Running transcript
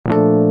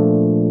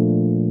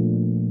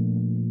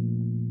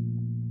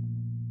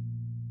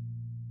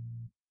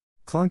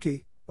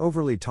Clunky,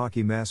 overly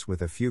talky mess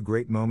with a few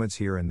great moments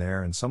here and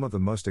there and some of the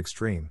most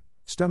extreme,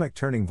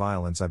 stomach-turning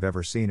violence I've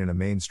ever seen in a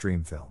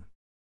mainstream film.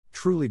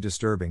 Truly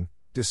disturbing,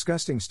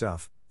 disgusting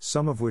stuff,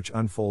 some of which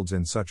unfolds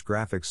in such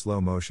graphic slow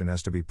motion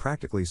as to be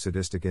practically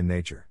sadistic in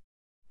nature.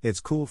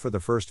 It's cool for the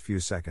first few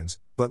seconds,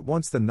 but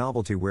once the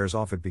novelty wears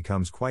off it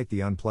becomes quite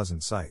the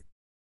unpleasant sight.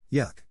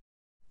 Yuck.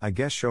 I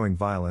guess showing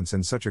violence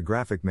in such a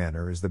graphic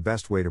manner is the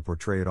best way to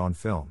portray it on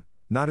film,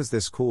 not as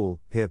this cool,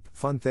 hip,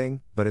 fun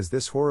thing, but as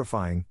this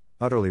horrifying,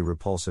 utterly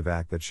repulsive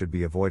act that should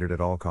be avoided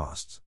at all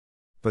costs.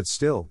 But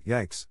still,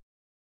 yikes.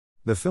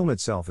 The film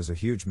itself is a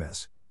huge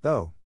mess,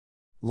 though.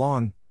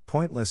 Long,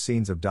 pointless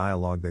scenes of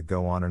dialogue that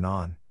go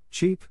on,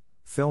 cheap,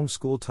 film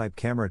school type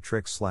camera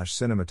tricks /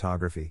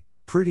 cinematography,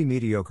 pretty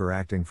mediocre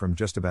acting from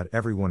just about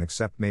everyone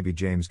except maybe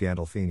James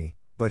Gandolfini,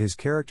 but his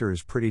character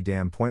is pretty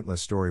damn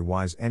pointless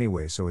story-wise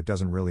anyway, so it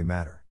doesn't really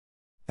matter.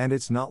 And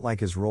it's not like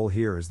his role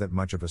here is that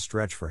much of a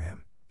stretch for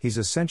him. He's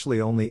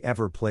essentially only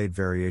ever played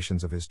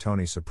variations of his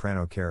Tony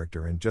Soprano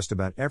character in just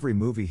about every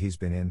movie he's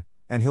been in,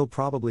 and he'll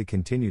probably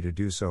continue to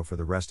do so for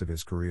the rest of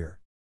his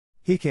career.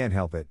 He can't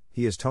help it,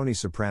 he is Tony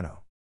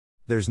Soprano.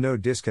 There's no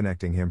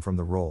disconnecting him from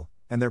the role,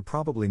 and there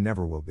probably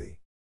never will be.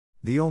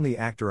 The only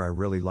actor I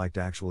really liked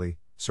actually,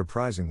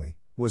 surprisingly,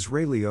 was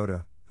Ray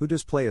Liotta, who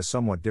does play a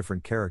somewhat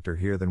different character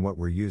here than what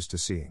we're used to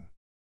seeing.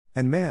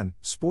 And man,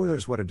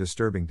 spoilers, what a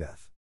disturbing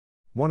death.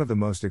 One of the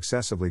most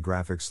excessively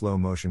graphic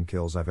slow-motion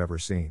kills I've ever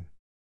seen.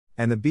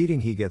 And the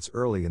beating he gets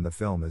early in the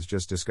film is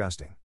just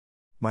disgusting.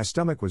 My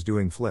stomach was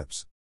doing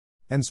flips.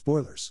 And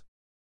spoilers.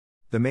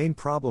 The main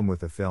problem with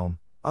the film,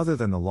 other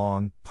than the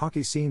long,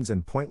 pocky scenes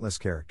and pointless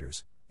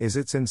characters, is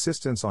its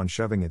insistence on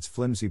shoving its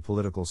flimsy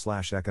political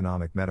 /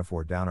 economic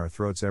metaphor down our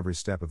throats every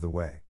step of the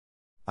way.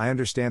 I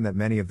understand that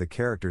many of the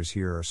characters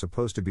here are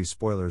supposed to be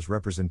spoilers,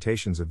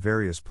 representations of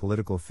various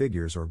political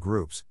figures or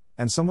groups,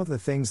 and some of the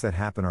things that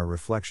happen are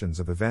reflections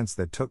of events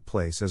that took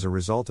place as a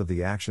result of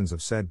the actions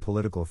of said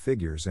political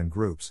figures and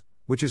groups,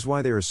 which is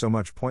why there is so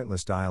much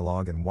pointless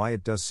dialogue and why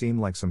it does seem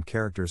like some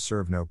characters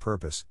serve no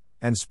purpose,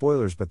 and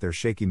spoilers but they're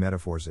shaky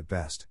metaphors at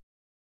best.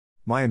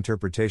 My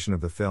interpretation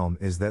of the film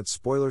is that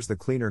spoilers, the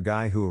cleaner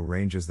guy who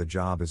arranges the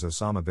job is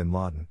Osama bin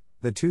Laden,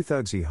 the two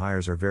thugs he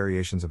hires are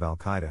variations of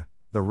Al-Qaeda,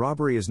 the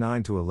robbery is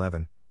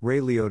 9/11, Ray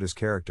Liotta's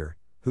character,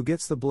 who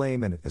gets the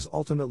blame and is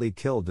ultimately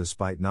killed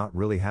despite not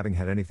really having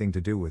had anything to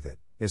do with it,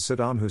 is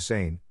Saddam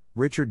Hussein,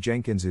 Richard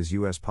Jenkins is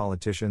U.S.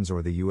 politicians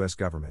or the U.S.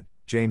 government,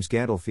 James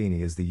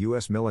Gandolfini is the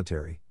U.S.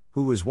 military,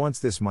 who was once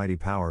this mighty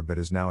power but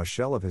is now a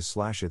shell of his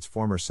 / its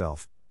former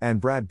self,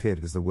 and Brad Pitt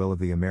is the will of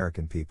the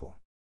American people.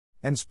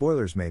 And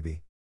spoilers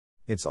maybe.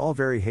 It's all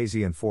very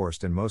hazy and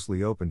forced and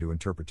mostly open to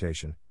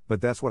interpretation,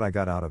 but that's what I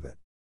got out of it.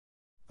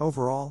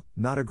 Overall,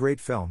 not a great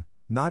film,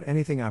 not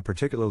anything I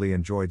particularly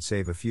enjoyed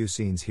save a few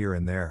scenes here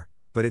and there,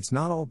 but it's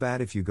not all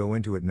bad if you go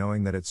into it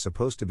knowing that it's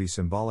supposed to be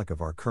symbolic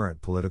of our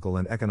current political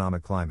and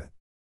economic climate.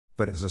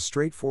 But as a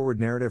straightforward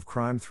narrative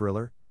crime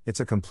thriller, it's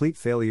a complete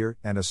failure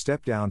and a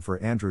step down for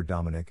Andrew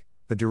Dominik,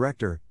 the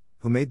director,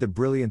 who made the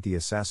brilliant The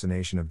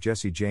Assassination of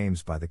Jesse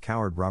James by the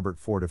coward Robert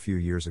Ford a few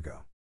years ago.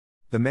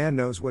 The man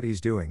knows what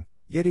he's doing,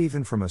 yet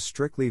even from a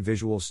strictly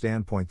visual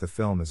standpoint the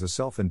film is a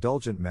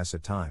self-indulgent mess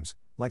at times,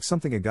 like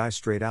something a guy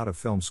straight out of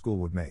film school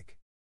would make.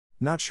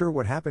 Not sure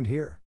what happened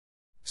here.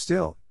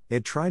 Still,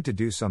 it tried to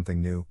do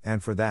something new,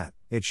 and for that,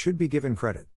 it should be given credit.